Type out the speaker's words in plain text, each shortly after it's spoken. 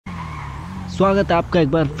स्वागत है आपका एक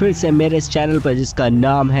बार फिर से मेरे इस चैनल पर जिसका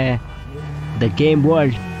नाम है द गेम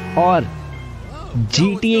वर्ल्ड। और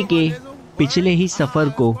GTA के पिछले ही सफ़र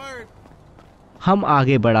को हम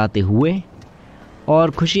आगे बढ़ाते हुए,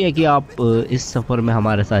 और खुशी है कि आप इस सफ़र में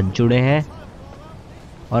हमारे साथ जुड़े हैं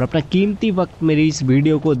और अपना कीमती वक्त मेरी इस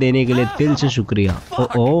वीडियो को देने के लिए दिल से शुक्रिया।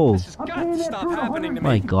 ओह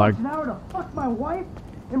माय गॉड,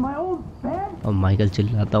 और माइकल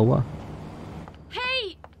चिल्लाता हुआ।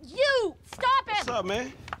 What's up, man?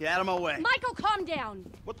 Get out of my way. Michael, calm down.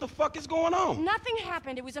 What the fuck is going on? Nothing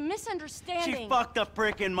happened. It was a misunderstanding. She fucked a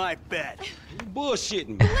prick in my bed. You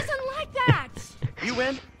bullshitting It me. wasn't like that. You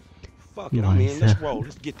in? Fuck it, I'm in. Let's roll.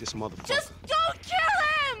 Let's get this motherfucker. Just don't kill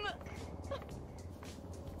him!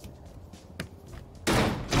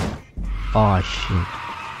 Oh shit.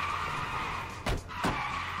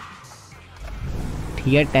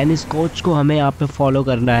 ठीक है, tennis coach को हमें यहाँ पे follow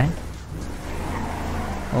करना है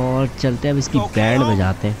और चलते हैं, अब इसकी बैंड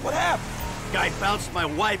बजाते हैं। What happened? Guy bounced my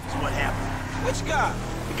wife is what happened. Which guy?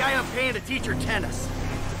 The guy I'm paying to teach her tennis.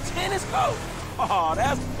 Tennis coach? Oh,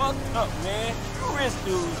 that's fucked up, man. You rich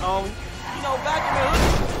dudes, homie. You know, back in the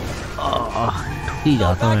hood. ही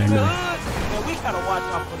जाता है Man, we gotta watch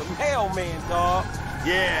out for the mailman, dog.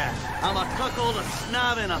 Yeah, I'm a cuckold, a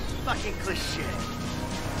snob, and a fucking cliche.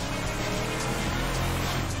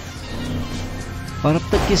 और अब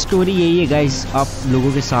तक की story यही है guys आप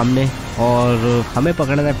लोगों के सामने, और हमें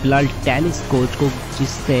पकड़ना है फिलहाल टेनिस कोच को,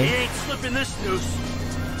 जिससे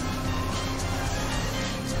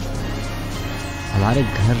हमारे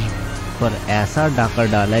घर पर ऐसा डाका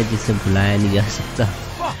डाला है जिसे बुलाया नहीं जा सकता।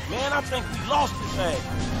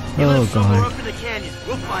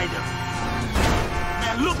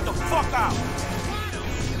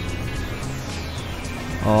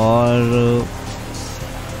 और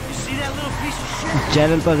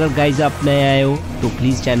चैनल पर अगर गाइज आप नए आए हो तो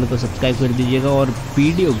प्लीज़ चैनल को सब्सक्राइब कर दीजिएगा, और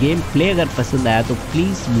वीडियो गेम प्ले अगर पसंद आया तो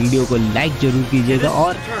प्लीज़ वीडियो को लाइक जरूर कीजिएगा।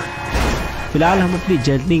 और फिलहाल हम अपनी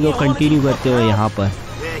जर्नी को कंटिन्यू करते हुए यहाँ पर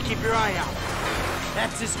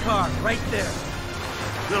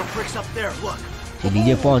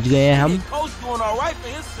चलिए पहुँच गए हैं हम।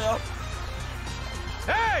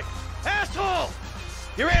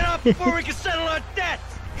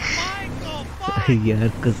 यार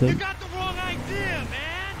कसम,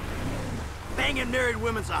 banging married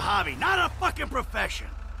women's a hobby, not a fucking profession.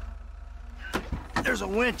 There's a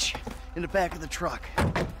winch in the back of the truck.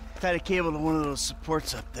 Tied a cable to one of those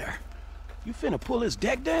supports up there. You finna pull his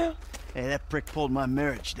deck down? Hey, that prick pulled my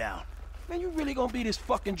marriage down. Man, you really gonna be this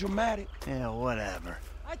fucking dramatic? Yeah, whatever.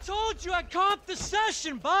 I told you I'd comp the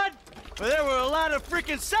session, bud! Well, there were a lot of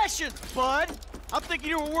freaking sessions, bud! I'm thinking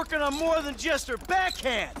you were working on more than just her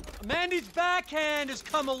backhand. Mandy's backhand has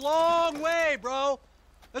come a long way, bro.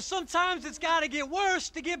 But sometimes it's gotta get worse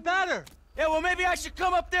to get better. Yeah, well, maybe I should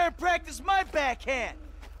come up there and practice my backhand.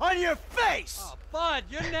 On your face! Oh, bud,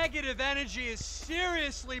 your negative energy is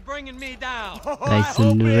seriously bringing me down.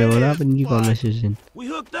 We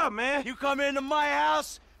hooked up, man. You come into my house,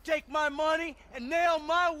 take my money, and nail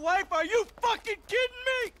my wife? Are you fucking kidding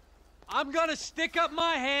me? I'm gonna stick up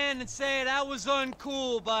my hand and say that was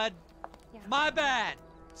uncool, bud. My bad.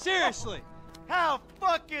 Seriously. How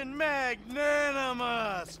fucking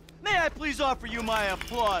magnanimous! May I please offer you my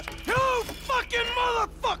applause? You fucking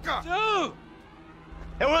motherfucker! Dude!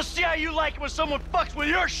 And we'll see how you like it when someone fucks with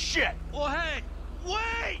your shit! Well, hey,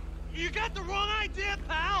 wait! You got the wrong idea,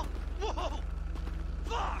 pal! Whoa!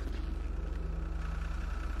 Fuck!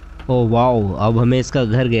 Oh wow, अब हमें इसका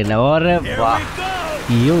घर घेरना है। और वाह,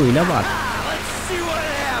 ये हुई ना बात।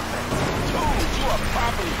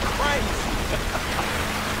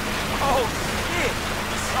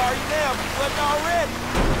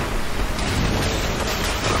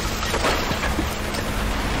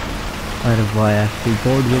 अरे वाह यार,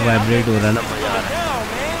 कीबोर्ड भी वाइब्रेट हो रहा है ना, मजा आ रहा है।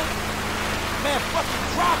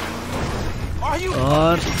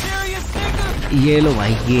 और ये लो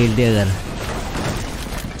भाई, खेल दे अगर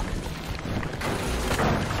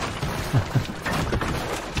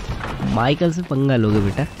माइकल से पंगा लोगे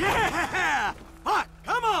बेटा। Yeah! Fuck,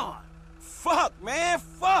 come on! Fuck, man,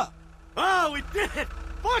 fuck! Oh, we did it!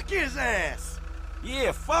 Fuck his ass!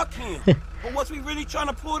 Yeah, fuck him. But was we really trying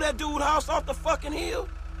to pull that dude's house off the fucking hill?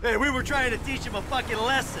 Hey, we were trying to teach him a fucking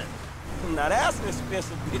lesson. Now that's an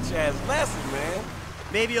expensive bitch-ass lesson, man.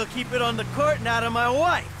 Maybe he'll keep it on the court and out of my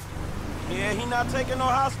wife. Yeah, he not taking no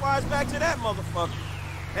housewives back to that motherfucker.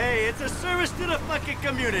 Hey, it's a service to the fucking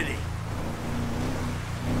community.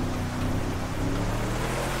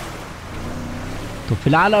 तो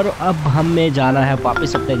फिलहाल और अब हमें जाना है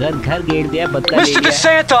वापस अपने घर। घर घेर दिया, बदला ले लिया। Mr.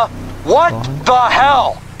 DeSanta, what the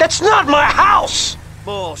hell? That's not my house!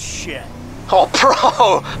 Bullshit. Oh,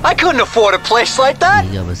 bro, I couldn't afford a place like that.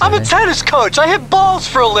 I'm a tennis coach. I hit balls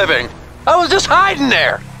for a living. I was just hiding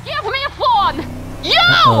there. Give me a phone!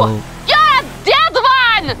 You! You're a dead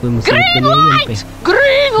one! Green light!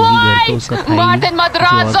 Green light! Martin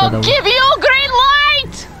Madrazo, give you green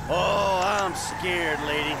light! Oh, I'm scared,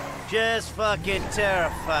 lady. Just fucking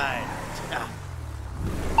terrified.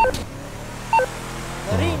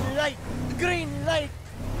 Green light! Green light!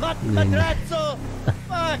 Madrazo!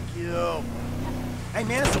 Fuck you! Hey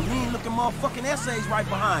man, there's some mean looking motherfucking essays right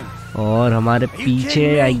behind me. और हमारे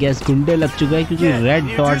पीछे I guess गुंडे लग चुके हैं क्योंकि red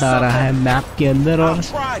dot आ रहा है मैप के अंदर और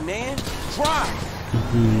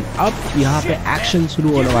अब यहाँ पे एक्शन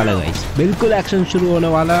शुरू होने वाला है गाइस, बिल्कुल एक्शन शुरू होने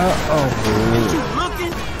वाला है।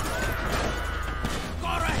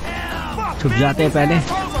 छुप जाते हैं पहले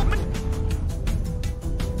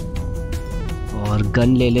और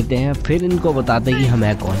गन ले लेते हैं, फिर इनको बताते हैं कि हम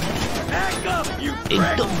है कौन।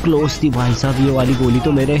 एकदम क्लोज थी भाई साहब, ये वाली गोली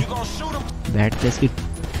तो मेरे बैठते इसकी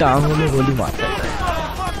टांगों में गोली मारता है।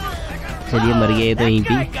 चलिए मर गए तो यहीं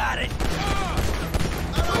पे।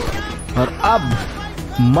 और अब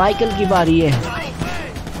माइकल की बारी है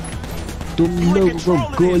तुम लोगों को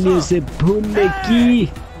गोलियों से भूनने की।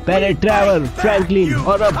 पहले ट्रेवर, फ्रैंकलिन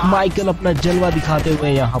और अब माइकल अपना जलवा दिखाते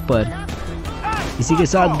हुए यहाँ पर। इसी के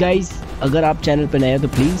साथ गाइस, अगर आप चैनल पर नए हैं तो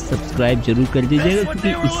प्लीज़ सब्सक्राइब जरूर कर दीजिएगा क्योंकि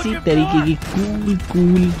इसी तरीके की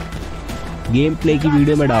कूल गेम प्ले की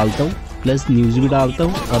वीडियो मैं डालता हूँ, प्लस न्यूज़ भी डालता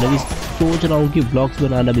हूँ। और अभी सोच रहा हूँ कि ब्लॉग्स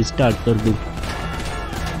बनाना भी स्टार्ट कर दूँ।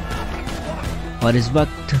 और इस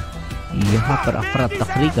वक्त यहाँ पर अफरा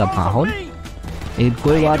तफरी का माहौल, एक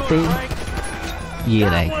कोई बात नहीं, ये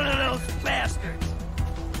रहे।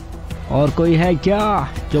 और कोई है क्या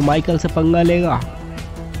जो माइकल से पंगा लेगा?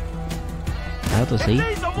 है तो सही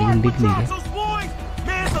लेकिन दिख नहीं है।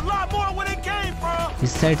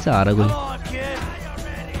 इस साइड से आ रहा कोई।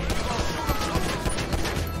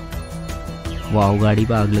 वाह, गाड़ी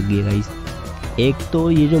पे आग लग गई है गाइस। एक तो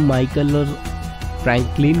ये जो माइकल और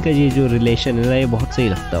फ्रैंकलिन का ये जो रिलेशन है ना, ये बहुत सही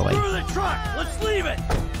लगता है भाई।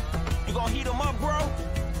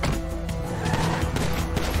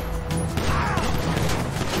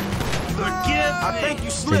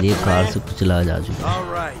 चलिए कार से कुछ चला जा चुका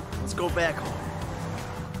है। Let's go back home.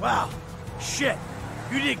 Wow, shit,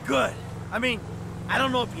 you did good. I mean, I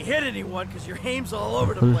don't know if you hit anyone because your aim's all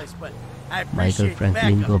over the place, but I Michael appreciate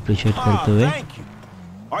Franklin को appreciate करते हुए। Thank you.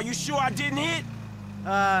 Are you sure I didn't hit?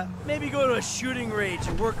 Maybe go to a shooting range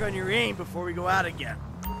and work on your aim before we go out again.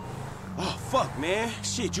 Oh fuck, man.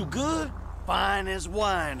 Shit, you good? Fine as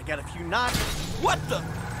wine. I got a few knocks. What the?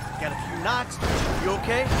 Got a few knocks. You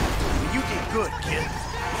okay? Well, you did good, kid.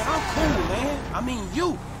 Man, I'm cool, man. I mean,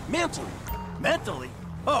 you mentally. Mentally?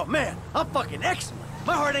 Oh man, I'm fucking excellent.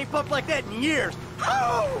 My heart ain't pumped like that in years.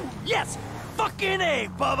 Oh yes, fucking A,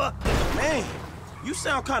 Bubba. Man, you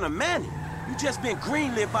sound kind of manic. You just been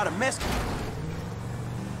greenlit by the Mexicans.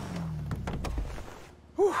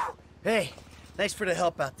 Whew. Hey, thanks for the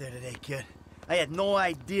help out there today, kid. I had no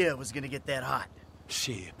idea it was gonna get that hot.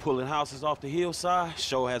 Shit, pulling houses off the hillside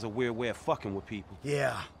sure has a weird way of fucking with people.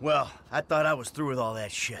 Yeah, well, I thought I was through with all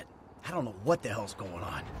that shit. I don't know what the hell's going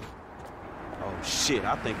on. Oh shit,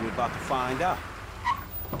 I think we're about to find out.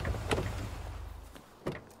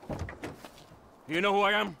 You know who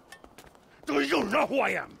I am? Do you know who I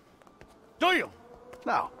am? Do you?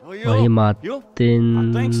 No. और ये Martin I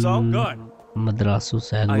think so. Good. मद्रासो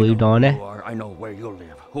शायद वही don है। I know where you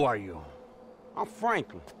live. Who are you? I'm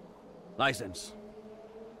Franklin. License.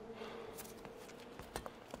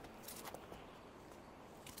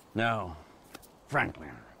 Now,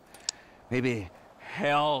 Franklin, maybe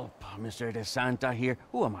help Mr. DeSanta here.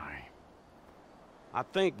 Who am I? I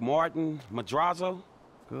think Martin Madrazo.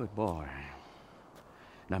 Good boy.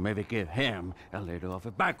 Now maybe give him a little of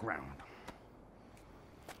a background.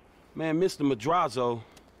 Man, Mr.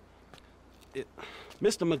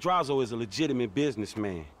 Madrazo is a legitimate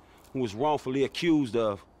businessman who was wrongfully accused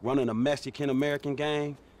of running a Mexican-American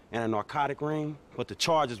gang and a narcotic ring, but the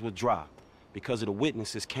charges were dropped because of the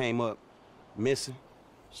witnesses came up missing.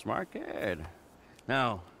 Smart kid.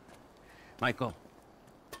 Now, Michael,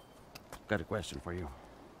 got a question for you.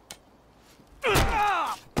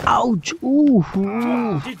 Ouch! Ooh.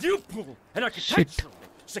 Did you pull an architectural,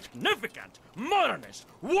 significant, modernist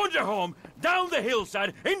wonder home down the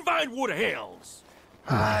hillside in Vinewood Hills?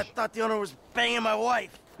 I thought the owner was banging my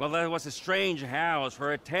wife. Well, that was a strange house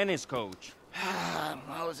for a tennis coach.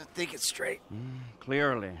 I wasn't thinking straight.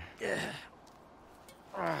 Clearly.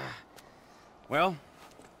 Well,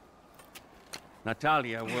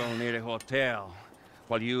 Natalia will need a hotel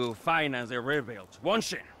while you finance the rebuild, won't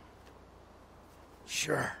she?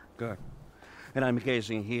 Sure. Good. And I'm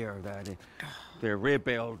guessing here that the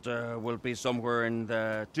rebuild will be somewhere in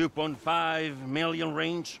the 2.5 million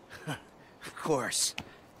range. Of course.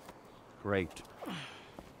 Great.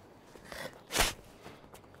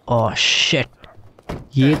 Oh shit,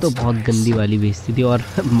 ये तो बहुत गंदी वाली बेइज्जती थी। और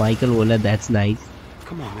Michael बोला that's nice.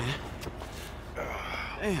 Come on, man.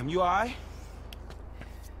 Damn, you alright?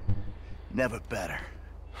 Never better.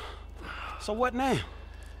 So what now?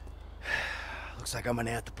 Looks like I'm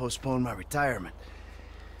gonna have to postpone my retirement.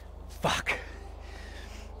 Fuck.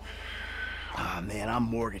 Oh man, I'm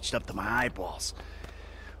mortgaged up to my eyeballs.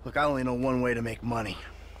 Look, I only know one way to make money.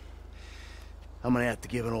 I'm gonna have to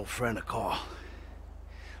give an old friend a call.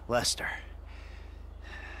 Lester.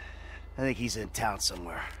 I think he's in town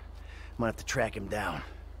somewhere. I'm gonna have to track him down.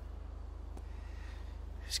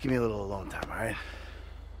 Just give me a little alone time, alright?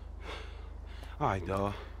 Alright,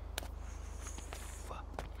 dog.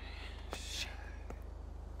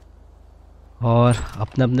 और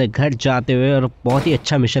अपने अपने घर जाते हुए, और बहुत ही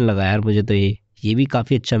अच्छा mission लगा यार मुझे तो ये भी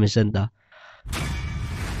काफ़ी अच्छा मिशन था।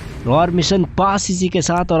 और मिशन पास इसी के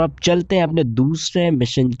साथ। और अब चलते हैं अपने दूसरे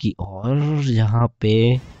मिशन की ओर। यहाँ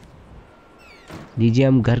पे लीजिए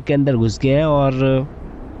हम घर के अंदर घुस गए हैं और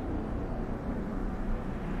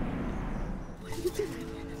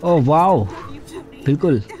ओह वाओ,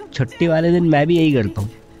 बिल्कुल छुट्टी वाले दिन मैं भी यही करता हूँ।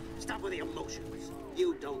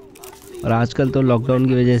 और आजकल तो लॉकडाउन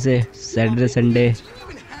की वजह से सैटरडे संडे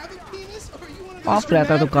ऑफ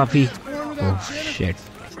रहता तो काफी। ओह शिट,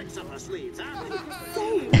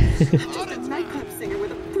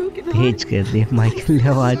 भेज कर दिया माइकल ने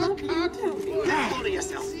आवाज।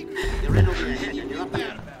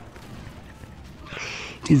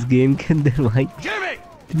 इस गेम के अंदर भाई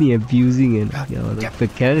इतनी अब्यूजिंग है ना, क्या होता है। तो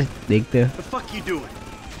खैर देखते हैं।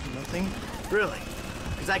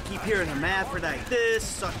 Because I keep hearing hermaphrodite this,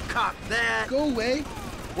 suck cock that. Go away.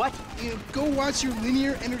 What? Go watch your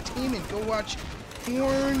linear entertainment. Go watch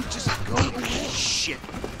porn. Just go away. Shit.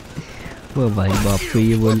 वो भाई बाप को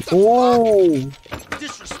ये बोल। ओह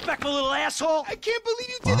Disrespectful little asshole. I can't believe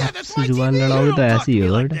you did that. That's my जुबान TV. लड़ाओगे तो ऐसे ही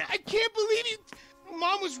होगा। I can't believe you.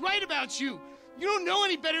 Mom was right about you. You don't know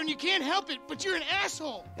any better and you can't help it, but you're an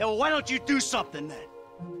asshole. Yeah, well, why don't you do something then?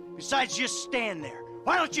 Besides just stand there.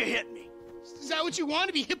 Why don't you hit me? Is that what you want,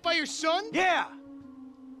 to be hit by your son? Yeah.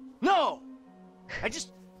 No. I just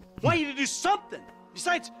want you to do something.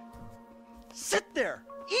 Besides, sit there,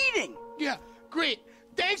 eating. Yeah, great.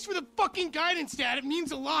 Thanks for the fucking guidance, Dad. It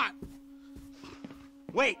means a lot.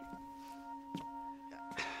 Wait.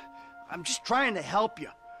 I'm just trying to help you.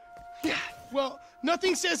 Yeah, well,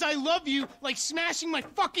 nothing says I love you like smashing my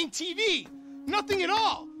fucking TV. Nothing at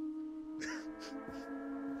all.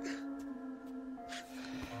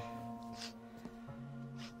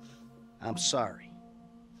 I'm sorry.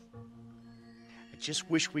 I just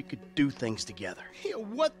wish we could do things together. Yeah,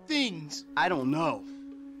 what things? I don't know.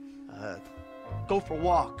 Go for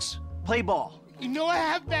walks. Play ball. You know I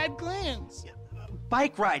have bad glands.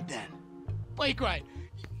 Bike ride then. Bike ride.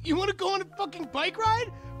 You want to go on a fucking bike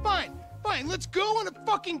ride? Fine, fine. Let's go on a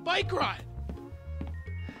fucking bike ride.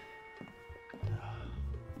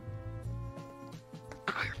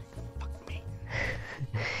 Fuck me.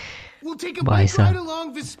 We'll take a bike ride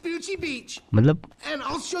along Vespucci Beach. मतलब And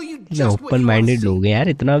I'll show you just what open minded लोग हैं यार,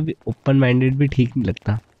 इतना भी open minded भी ठीक नहीं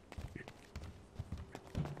लगता।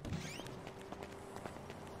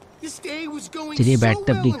 चलिए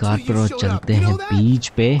बैठते अपनी कार पर और चलते हैं बीच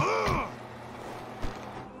पे।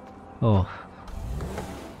 ओह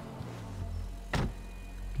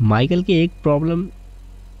माइकल की एक प्रॉब्लम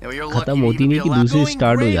खत्म होती नहीं कि दूसरी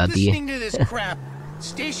स्टार्ट हो जाती है।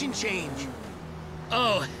 Station change.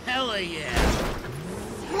 Oh, hella yeah.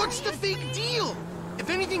 What's the big deal? If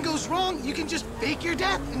anything goes wrong, you can just fake your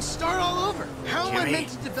death and start all over. How am I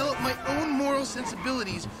meant to develop my own moral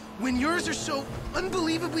sensibilities when yours are so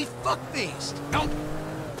unbelievably fuck-faced? Don't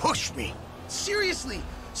push me. Seriously,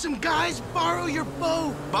 some guys borrow your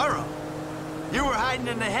bow. Borrow? You were hiding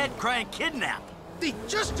in the head crying kidnap. They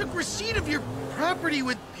just took receipt of your property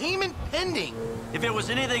with payment pending. If it was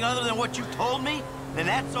anything other than what you told me, then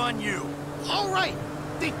that's on you. All right,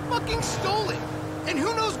 they fucking stole it. And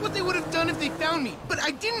who knows what they would have done if they found me. But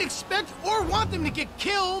I didn't expect or want them to get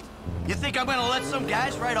killed. You think I'm gonna let some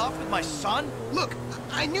guys ride off with my son? Look,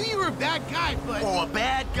 I knew you were a bad guy, but... Oh, a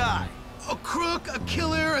bad guy. A crook, a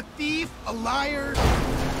killer, a thief, a liar.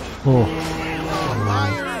 Oh. A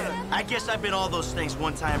liar. I guess I've been all those things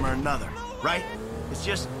one time or another, right? It's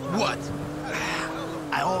just... What?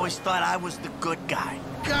 I always thought I was the good guy.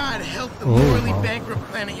 God help the morally bankrupt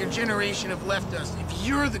planet your generation have left us if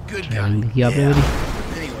you're the good guy. Yeah.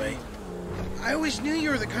 Anyway, I always knew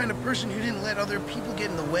you were the kind of person who didn't let other people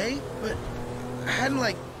get in the way, but hadn't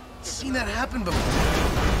like seen that happen before.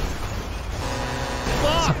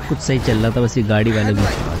 सब कुछ सही चल रहा था, बस ये गाड़ी वाले भी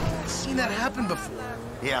Seen that happen before.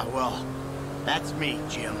 Yeah, well, that's me,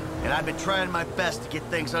 Jim. And I've been trying my best to get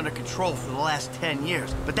things under control for the last 10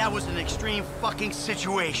 years. But that was an extreme fucking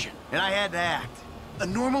situation. And I had to act. A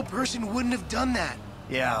normal person wouldn't have done that.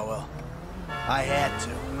 Yeah, well, I had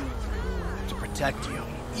to. To protect you.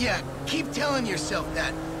 Yeah, keep telling yourself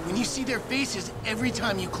that when you see their faces every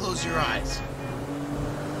time you close your eyes.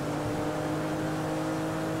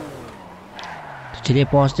 तो चलिए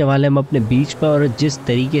पहुंचने वाले हम अपने बीच पर, और जिस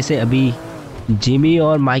तरीके से अभी जिमी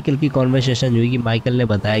और माइकल की कॉन्वर्सेशन हुई कि माइकल ने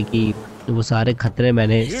बताया कि वो सारे खतरे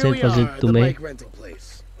मैंने सिर्फ और सिर्फ तुम्हें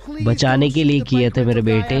बचाने के लिए किए थे मेरे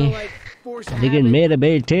बेटे, लेकिन मेरे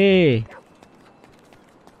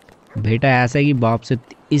बेटा ऐसा है कि बाप से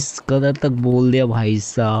इस कदर तक बोल दिया भाई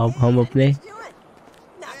साहब, हम अपने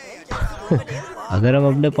अगर हम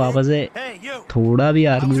अपने पापा से थोड़ा भी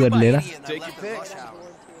आर्ग्यू कर लेना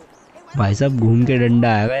भाई साहब घूम के डंडा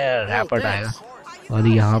आएगा या रैपट आएगा। और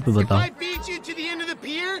यहाँ पे बताओ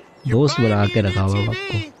दोस्त बना के रखा हुआ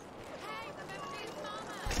आपको।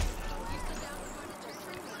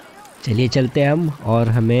 चलिए चलते हैं हम, और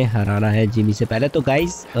हमें हराना है जिमी से पहले। तो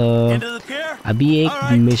गाइस अभी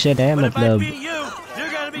एक मिशन है, मतलब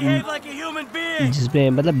जिसमें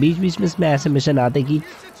मतलब बीच बीच में इसमें ऐसे मिशन आते कि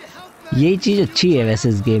यही चीज़ अच्छी है वैसे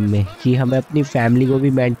इस गेम में कि हमें अपनी फैमिली को भी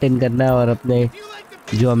मेंटेन करना है, और अपने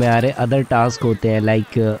जो हमारे अदर टास्क होते हैं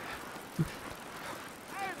लाइक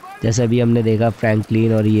जैसे अभी हमने देखा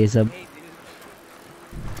फ्रैंकलिन और ये सब।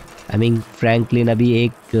 आई मीन फ्रैंकलिन अभी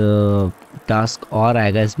एक टास्क और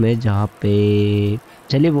आएगा इसमें जहाँ पे,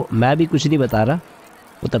 चलिए वो मैं भी कुछ नहीं बता रहा,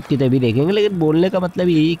 वो तब की तभी देखेंगे। लेकिन बोलने का मतलब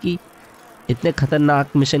यही है कि इतने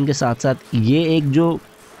ख़तरनाक मिशन के साथ साथ ये एक जो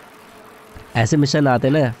ऐसे मिशन आते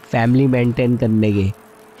हैं ना फैमिली मेंटेन करने के,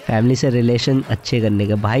 फैमिली से रिलेशन अच्छे करने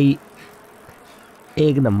के, भाई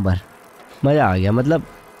एक नंबर मज़ा आ गया। मतलब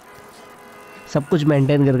सब कुछ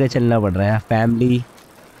मेंटेन करके चलना पड़ रहा है, फैमिली,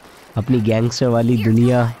 अपनी गैंगस्टर वाली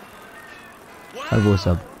दुनिया और वो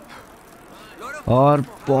सब। और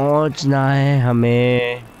पहुंचना है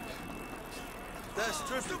हमें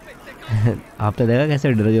आपने देखा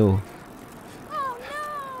कैसे डर गए वो।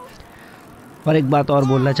 और एक बात और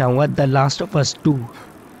बोलना चाहूँगा, द लास्ट ऑफ अस 2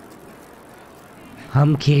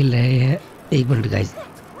 हम खेल रहे हैं। एक minute guys,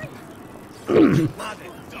 I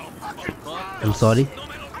am sorry.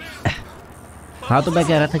 हाँ तो मैं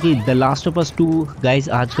कह रहा था कि the last of us 2 guys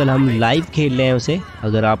आजकल हम लाइव खेल रहे हैं उसे।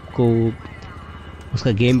 अगर आपको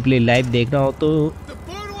उसका गेम प्ले लाइव देखना हो तो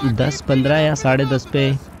 10, 15 या 10:30 पे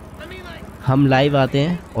हम लाइव आते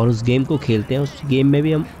हैं और उस गेम को खेलते हैं। उस गेम में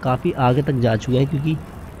भी हम काफ़ी आगे तक जा चुके हैं, क्योंकि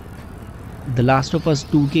द लास्ट ऑफ अस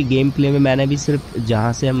 2 के गेम प्ले में मैंने भी सिर्फ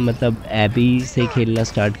जहाँ से हम मतलब एबी से खेलना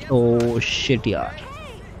स्टार्ट किया, ओ शिट यार,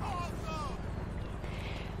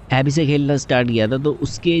 एबी से खेलना स्टार्ट किया था, तो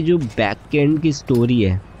उसके जो बैक एंड की स्टोरी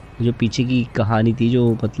है, जो पीछे की कहानी थी,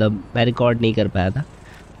 जो मतलब मैं रिकॉर्ड नहीं कर पाया था,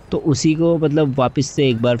 तो उसी को मतलब वापस से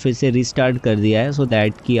एक बार फिर से रिस्टार्ट कर दिया है, सो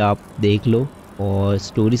दैट कि आप देख लो और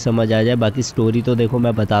स्टोरी समझ आ जाए। बाकी स्टोरी तो देखो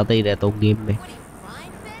मैं बताता ही रहता हूँ गेम में,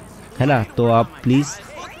 है ना। तो आप प्लीज़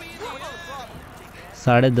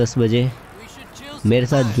 10:30 बजे मेरे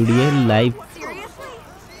साथ जुड़िए, लाइव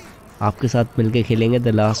आपके साथ मिलके खेलेंगे द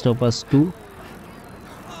लास्ट ऑफ अस 2,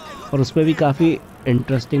 और उसमें भी काफ़ी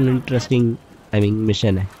इंटरेस्टिंग आई मीन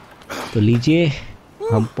मिशन है। तो लीजिए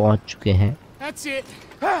हम पहुंच चुके हैं। That's it.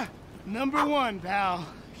 Number 1, pal.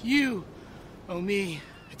 You owe me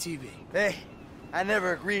a TV. Hey, I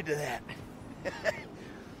never agreed to that.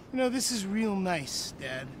 You know, this is real nice,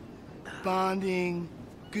 Dad. Bonding,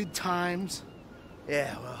 good times.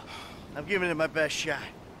 Yeah, well, I'm giving it my best shot.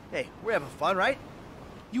 Hey, we're having fun, right?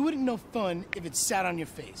 You wouldn't know fun if it sat on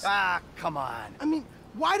your face. Ah, come on. I mean,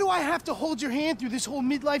 why do I have to hold your hand through this whole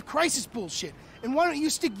midlife crisis bullshit? And why don't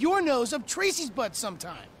you stick your nose up Tracy's butt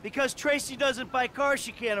sometime? Because Tracy doesn't buy cars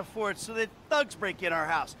she can't afford, so that thugs break in our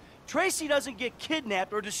house. Tracy doesn't get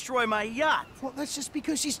kidnapped or destroy my yacht. Well, that's just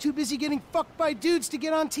because she's too busy getting fucked by dudes to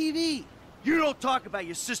get on TV. You don't talk about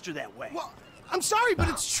your sister that way. Well, I'm sorry, but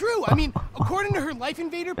it's true. I mean, according to her Life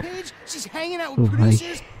Invader page, she's hanging out with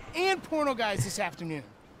producers and porno guys this afternoon.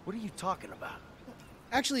 What are you talking about?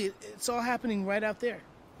 Actually, it's all happening right out there.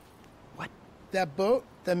 What? That boat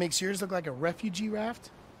that makes yours look like a refugee raft?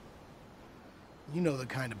 You know the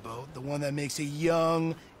kind of boat, the one that makes a young,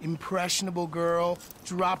 impressionable girl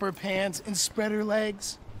drop her pants and spread her legs.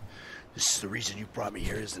 This is the reason you brought me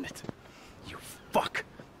here, isn't it? You fuck.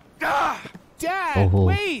 Ah! Dad,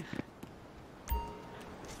 wait!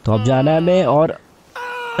 तो अब जाना है मैं, और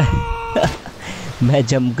मैं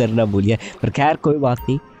jump करना भूल गया, पर खैर कोई बात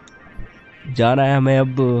नहीं। जाना है हमें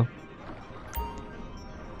अब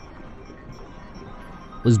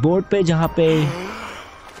उस बोर्ड पे जहाँ पे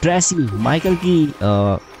ट्रेसी माइकल की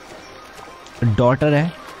डॉटर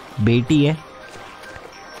है, बेटी है,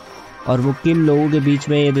 और वो किन लोगों के बीच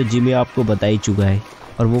में, ये तो जिमी आपको बता ही चुका है,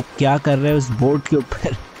 और वो क्या कर रहे हैं उस बोर्ड के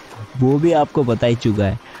ऊपर वो भी आपको बता ही चुका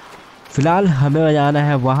है। फिलहाल हमें जाना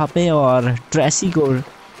है वहाँ पे और ट्रेसी को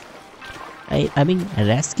आई मीन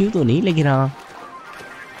रेस्क्यू तो नहीं, लेकिन हाँ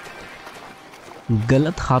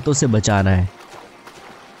गलत हाथों से बचाना है।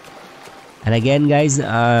 And again guys,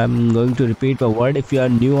 I'm going to repeat a word. If you are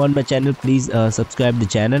new on my channel, please subscribe the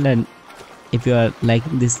channel, and if you are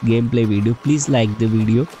liking this gameplay video, please like the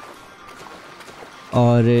video.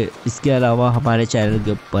 और इसके अलावा हमारे channel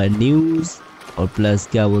के ऊपर news और plus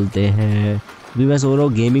क्या बोलते हैं, अभी मैं सोच रहा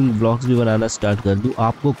हूँ गेमिंग ब्लॉग्स भी बनाना स्टार्ट कर दूँ।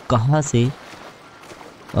 आपको कहाँ से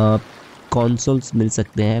कंसोल्स मिल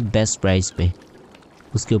सकते हैं बेस्ट प्राइस पे,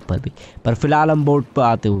 उसके ऊपर भी। पर फिलहाल हम बोर्ड पर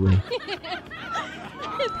आते हुए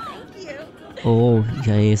ओह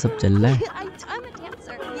ये सब चल रहा है।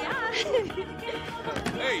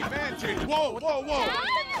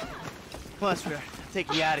 Plus, we're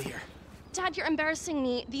taking you out of here. Dad, you're embarrassing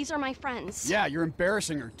me. These are my friends. Yeah, you're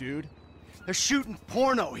embarrassing her, dude. They're shooting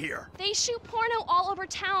porno here. They shoot porno all over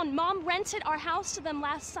town. Mom rented our house to them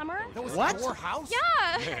last summer. That was What? your house?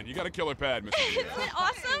 Yeah. Man, you got a killer pad, Mr. Isn't it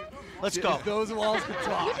awesome? Let's go. Those walls could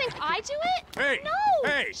talk. You think I do it? Hey, No.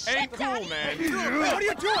 hey, Shit, ain't cool, Daddy. man. What are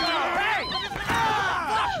you doing? Hey!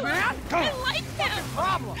 Fuck, man! I like him.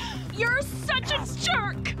 Problem. You're such a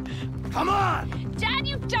jerk. Come on! Dad,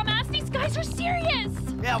 you dumbass. These guys are serious.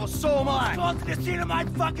 Yeah, well, so am I. Go to the scene of my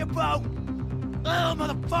fucking boat. Oh,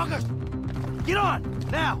 motherfuckers! Get on,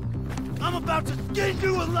 now! I'm about to skin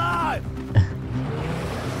you alive!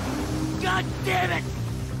 God damn it!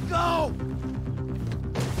 Go!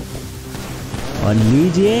 और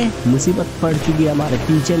लीजिए मुसीबत पड़ चुकी है हमारे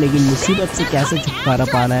पीछे, लेकिन मुसीबत से कैसे छुटकारा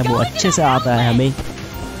पाना है वो अच्छे से आता है हमें।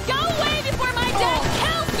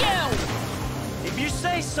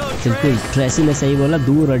 बिल्कुल ट्रेसी ने सही बोला,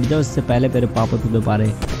 दूर हट जाओ, इससे पहले मेरे पापा तुम्हें पा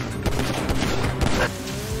रहे।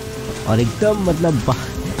 और एकदम मतलब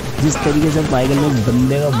जिस तरीके से माइकल ने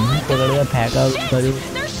बंदे का मुंह पकड़ के फेंका,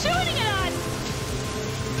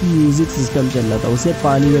 म्यूजिक सिस्टम चल रहा था, उसे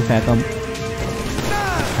पानी में फेंका।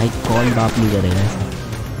 भाई कौन बाप नहीं करेगा ऐसा।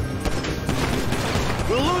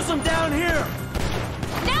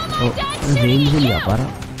 रेंज में नहीं आ पा रहा।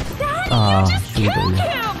 शूट हो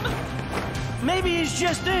गया। Maybe he's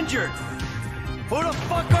just injured. Who the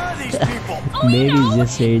fuck are these people? Maybe he's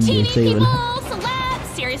just injured. सही बोला।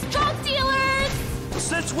 Celebs, serious drug dealers.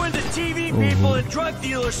 Since when did TV people and drug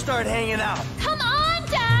dealers start hanging out? Come on,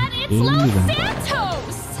 Dad. It's Los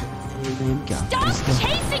Santos. Stop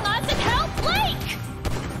chasing us and help Blake.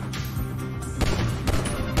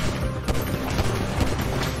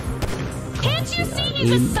 Can't you see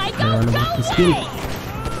he's a psycho? Go away.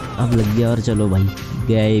 अब लग गया और चलो भाई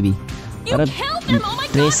गया ये भी। और अब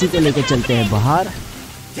ट्रेसी को लेकर चलते हैं बाहर।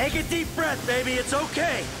 Take a deep breath, baby. It's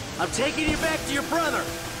okay. I'm taking you back to your brother.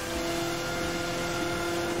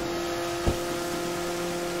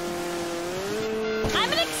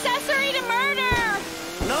 I'm an accessory to murder.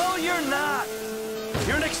 No, you're not.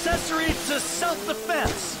 You're an accessory to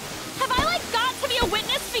self-defense. Have I got to be a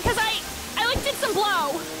witness because I did some blow?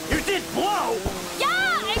 You did blow?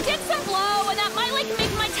 Yeah, I did some blow, and that might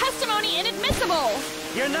make my testimony inadmissible.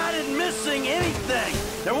 You're not admitting anything.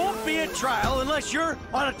 There won't be a trial unless you're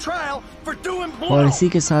on a trial for doing blow. और इसी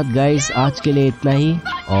के साथ guys आज के लिए इतना ही,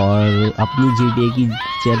 और अपनी GTA की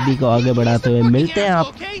जर्नी को आगे बढ़ाते हुए मिलते हैं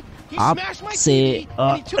आपसे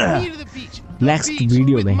नेक्स्ट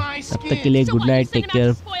वीडियो में। तब तक के लिए good night, take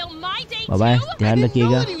care, bye bye, ध्यान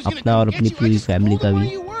रखिएगा अपना और अपनी पूरी फैमिली का भी।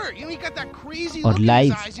 और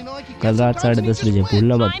लाइव कल रात 10:30 बजे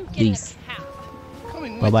भूलना मत please.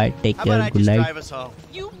 Bye bye, take care, good night.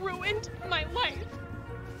 You ruined my life.